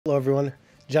Hello everyone,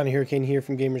 Johnny Hurricane here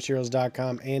from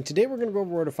GamersHeroes.com, and today we're going to go over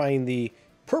where to find the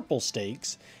purple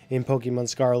stakes in Pokemon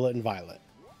Scarlet and Violet.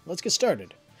 Let's get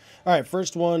started. Alright,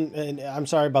 first one, and I'm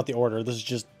sorry about the order, this is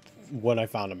just what I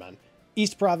found them on.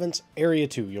 East Province, Area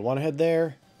 2. You'll want to head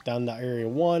there, down to Area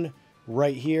 1,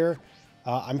 right here.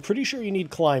 I'm pretty sure you need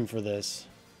climb for this.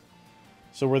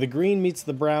 So where the green meets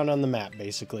the brown on the map,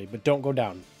 basically, but don't go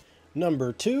down.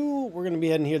 Number 2, we're going to be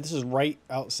heading here. This is right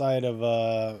outside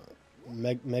of,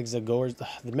 Megzagor's,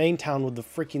 the main town with the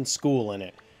freaking school in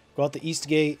it. Go out the east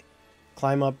gate,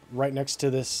 climb up right next to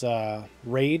this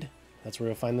raid. That's where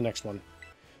you'll find the next one.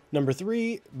 Number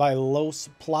 3, by Los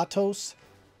Platos,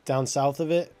 down south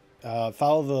of it.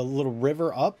 Follow the little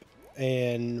river up,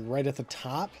 and right at the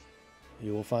top,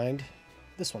 you will find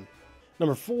this one.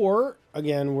 Number 4,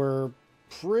 again, we're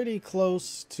pretty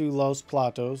close to Los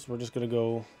Platos. We're just going to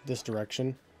go this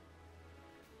direction.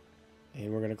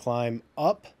 And we're going to climb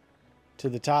up to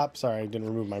the top. Sorry, I didn't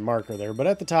remove my marker there, but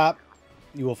at the top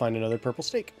you will find another purple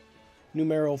stake.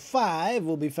 Numero 5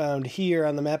 will be found here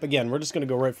on the map. Again, we're just going to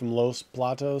go right from Los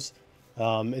Platos.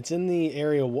 It's in the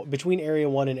area between Area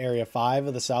 1 and Area 5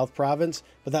 of the South Province,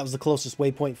 but that was the closest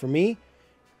waypoint for me,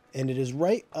 and it is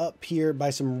right up here by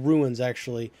some ruins.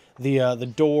 Actually,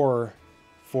 the door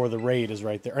for the raid is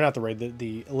right there, or not the raid,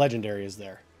 the legendary is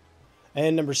there.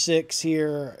 And number 6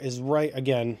 here is right,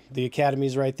 again, the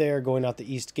academy's right there, going out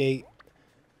the east gate.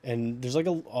 And there's like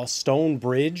a stone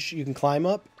bridge you can climb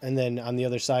up, and then on the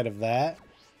other side of that,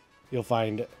 you'll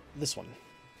find this one.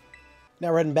 Now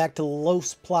we're heading back to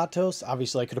Los Platos.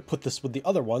 Obviously, I could have put this with the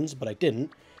other ones, but I didn't.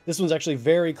 This one's actually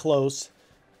very close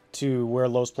to where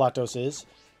Los Platos is.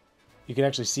 You can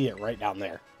actually see it right down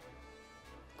there.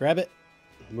 Grab it,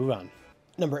 move on.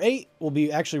 Number 8 will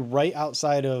be actually right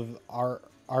outside of our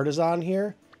Artisan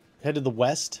here. Head to the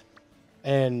west,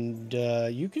 and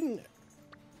you can...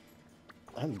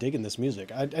 I'm digging this music.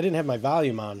 I didn't have my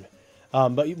volume on.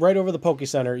 But right over the Poke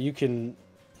Center, you can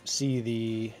see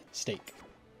the stake.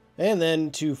 And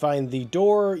then to find the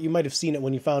door, you might have seen it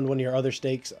when you found one of your other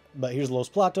stakes. But here's Los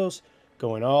Platos,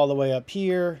 going all the way up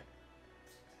here.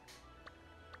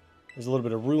 There's a little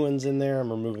bit of ruins in there.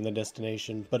 I'm removing the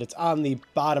destination. But it's on the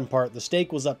bottom part. The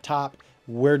stake was up top.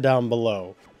 We're down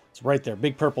below. It's right there.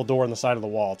 Big purple door on the side of the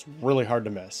wall. It's really hard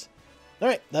to miss.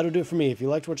 Alright, that'll do it for me. If you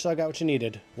liked what you saw, got what you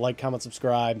needed, like, comment,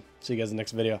 subscribe. See you guys in the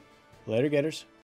next video. Later, Gators.